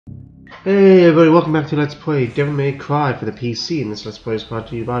Hey everybody, welcome back to Let's Play Devil May Cry for the PC, and this Let's Play is brought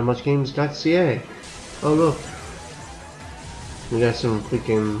to you by MuchGames.ca. Oh look, we got some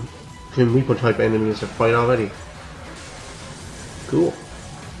freaking Grim Reaper type enemies to fight already. Cool.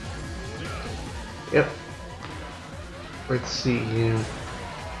 Yep. Let's see here.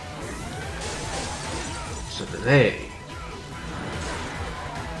 So today,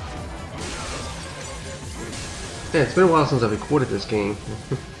 yeah, it's been a while since I've recorded this game.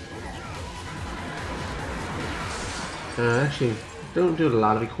 Actually, don't do a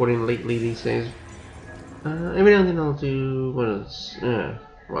lot of recording lately these days. Every now and then I'll do well,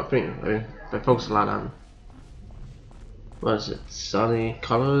 I focus a lot on Sunny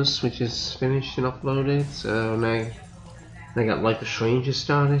Colors, which is finished and uploaded. So now I got Life is Strange just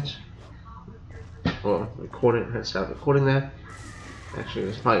started. Well, I started recording that. Actually,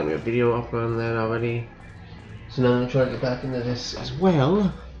 there's probably gonna be a video upload on that already. So now I'm gonna try to get back into this as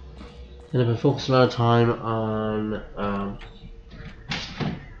well. And I've been focusing a lot of time on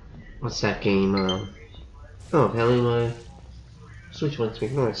what's that game? Oh, apparently my Switch wants to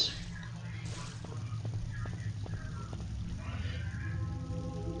make noise.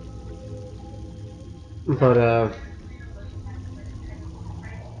 But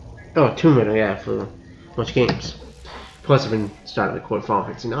Tomb Raider, yeah, for Much Games. Plus, I've been starting to record Final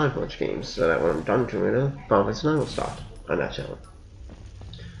Fantasy 9 for Much Games, so that when I'm done Tomb Raider, Final Fantasy 9 will start on that channel.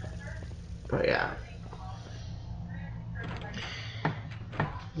 But yeah,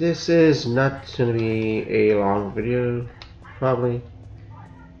 this is not going to be a long video, probably.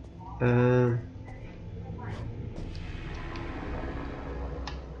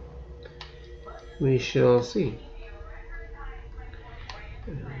 We shall see.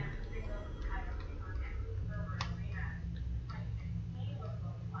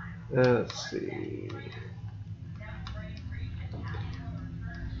 Let's see.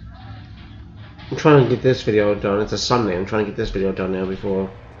 I'm trying to get this video done. It's a Sunday. I'm trying to get this video done now before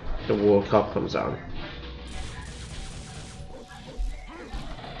the World Cup comes out.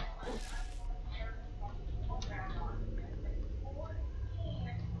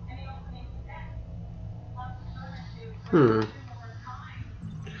 Hmm.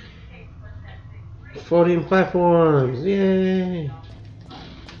 14 platforms! Yay!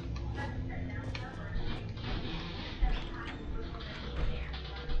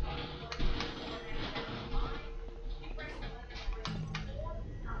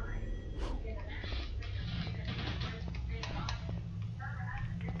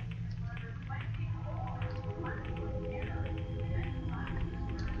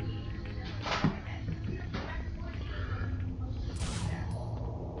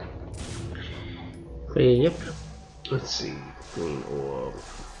 Yep. Let's see. Green orb.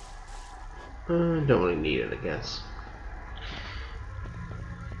 Don't really need it, I guess.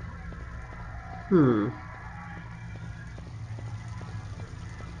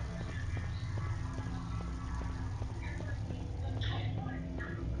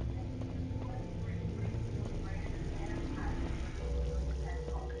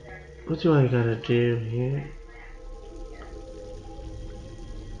 What do I gotta do here?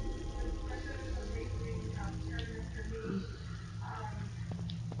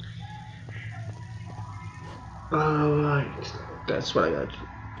 Alright, that's what I got.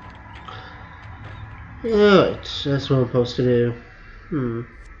 Alright, that's what I'm supposed to do.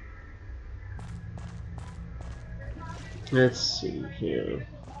 Let's see here.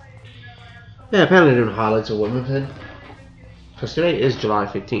 Yeah, apparently they're doing highlights of Wimbledon. Because today is July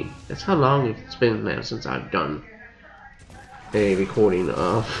 15th. That's how long it's been now since I've done a recording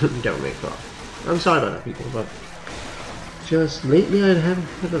of Devil May Cry. I'm sorry about that, people, but just lately I haven't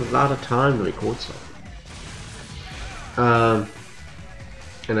had a lot of time to record stuff.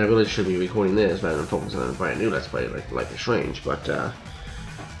 And I really should be recording this rather than focusing on a brand new Let's Play like Life is Strange, but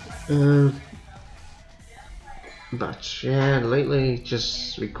yeah, lately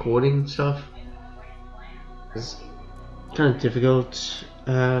just recording stuff is kind of difficult.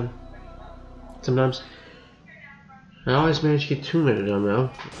 Sometimes I always manage to get 2 minutes done though.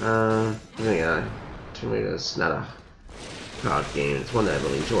 Yeah, 2 minutes is not a hard game. It's one that I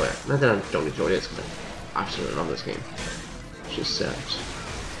really enjoy. Not that I don't enjoy this, because I absolutely love this game. It's just that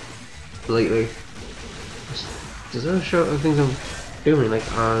lately there's other things I'm doing, like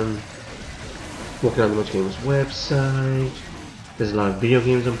on working on the Much Games website. There's a lot of video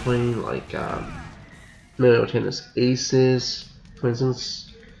games I'm playing, like Mario Tennis Aces, for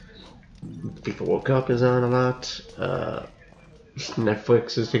instance. FIFA World Cup is on a lot.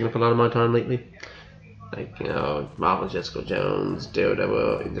 Netflix is taking up a lot of my time lately. Like, you know, Marvel Jessica Jones,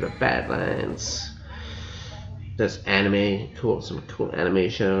 Daredevil, Into the Badlands. there's anime, some cool anime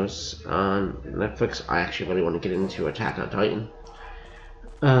shows on Netflix. I actually really want to get into Attack on Titan.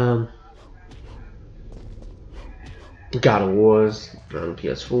 God of Wars on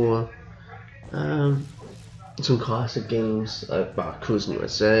PS4. Some classic games. I bought Cruising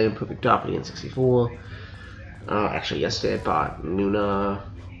USA, Perfect Dark N64. Actually, yesterday I bought Luna,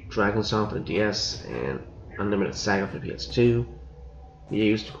 Dragon Song for the DS, and Unlimited Saga for the PS2.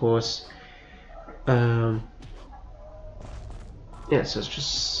 Used, of course. Yeah, so it's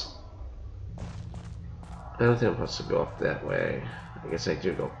just. I don't think I'm supposed to go up that way. I guess I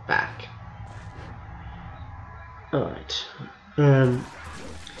do go back. Alright. Of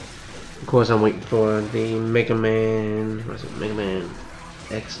course, I'm waiting for the Mega Man. What is it? Mega Man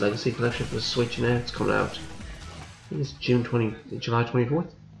X Legacy Collection for the Switch now. It's coming out. I think it's July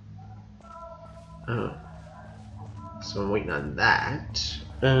 24th. So I'm waiting on that.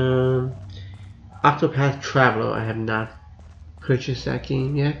 Octopath Traveler, I have not purchased that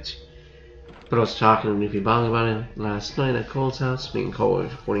game yet. But I was talking to Nufi Bong about it last night at Cole's house. Me and Cole were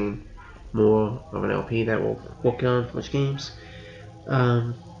recording more of an LP that we'll work on for which games.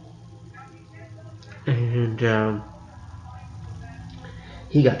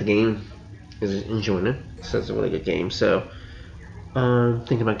 He got the game, is enjoying it, so it's a really good game. So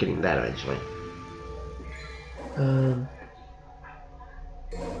thinking about getting that eventually.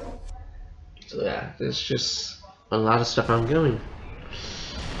 So yeah, there's just a lot of stuff ongoing.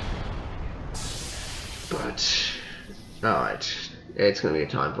 But alright, it's gonna be a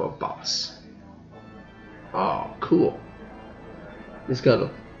time for a boss. Oh, cool. This guy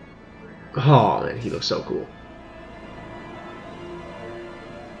look. Oh man, he looks so cool.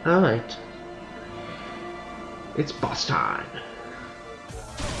 Alright. It's boss time.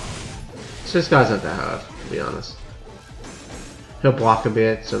 So this guy's not that hard, to be honest. He'll block a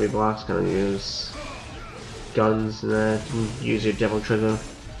bit, so he blocks, kind of use guns and that. Use your devil trigger.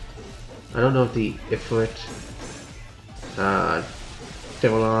 I don't know if the Ifrit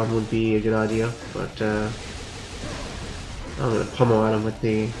devil arm would be a good idea, but I'm gonna pummel at him with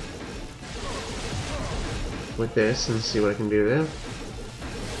this and see what I can do there.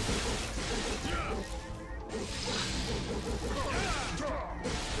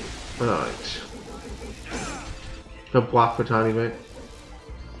 Alright. He'll block for a tiny bit.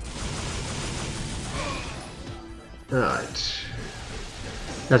 Alright.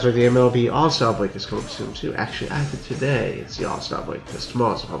 That's why the MLB All-Star Break is coming soon too. Actually, after today, it's the All-Star Break, because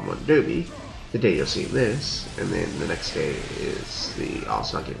tomorrow's the Home Run Derby, the day you'll see this, and then the next day is the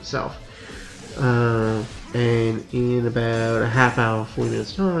All-Star game itself. And in about a half hour, 40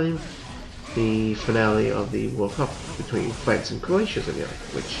 minutes time, the finale of the World Cup between France and Croatia is going to be on,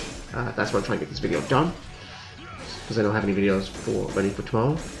 which that's why I'm trying to get this video done, because I don't have any videos ready for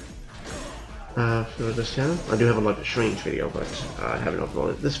tomorrow. For this channel, I do have a lot of Strange video, but I haven't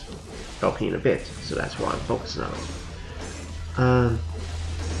uploaded this LP in a bit, so that's why I'm focusing on it.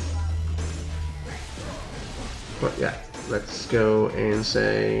 But yeah, let's go and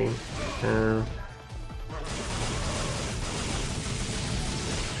say,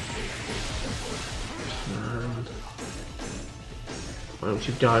 why don't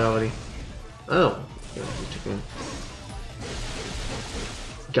you die already? Oh, yeah,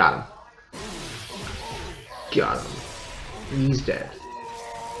 got him. Got him. He's dead.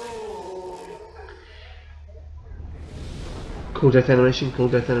 Cool death animation, cool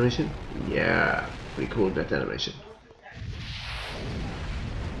death animation. Yeah, pretty cool death animation.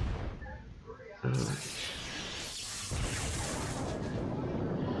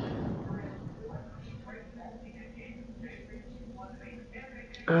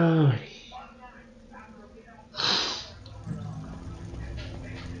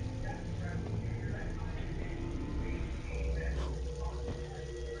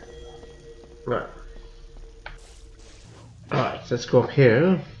 Right. Alright, so let's go up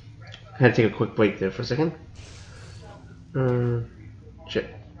here. I had to take a quick break there for a second.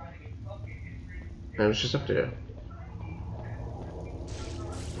 Shit. I was just up there.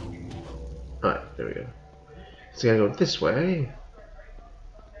 Alright, there we go. So I gotta go this way.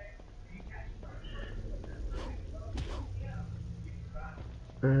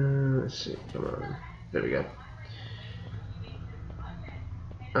 Let's see, come on. There we go.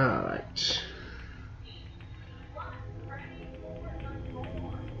 Alright.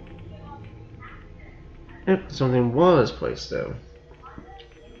 Yep, something was placed though.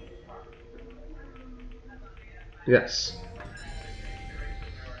 Yes.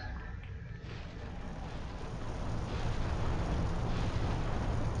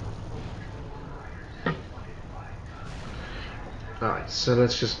 Alright, so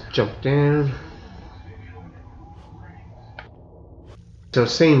let's just jump down. So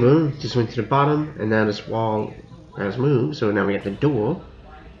same room, just went to the bottom, and now this wall has moved, so now we have the door.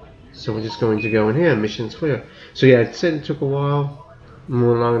 So we're just going to go in here, mission's clear. So yeah, it said it took a while,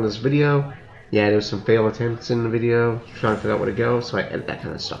 more along in this video. Yeah, there was some fail attempts in the video, trying to figure out where to go, so I edit that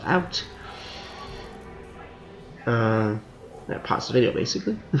kind of stuff out. That parts the video,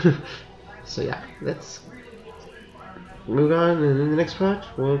 basically. So yeah, let's move on, and in the next part,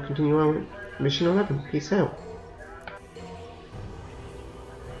 we'll continue on with Mission 11. Peace out.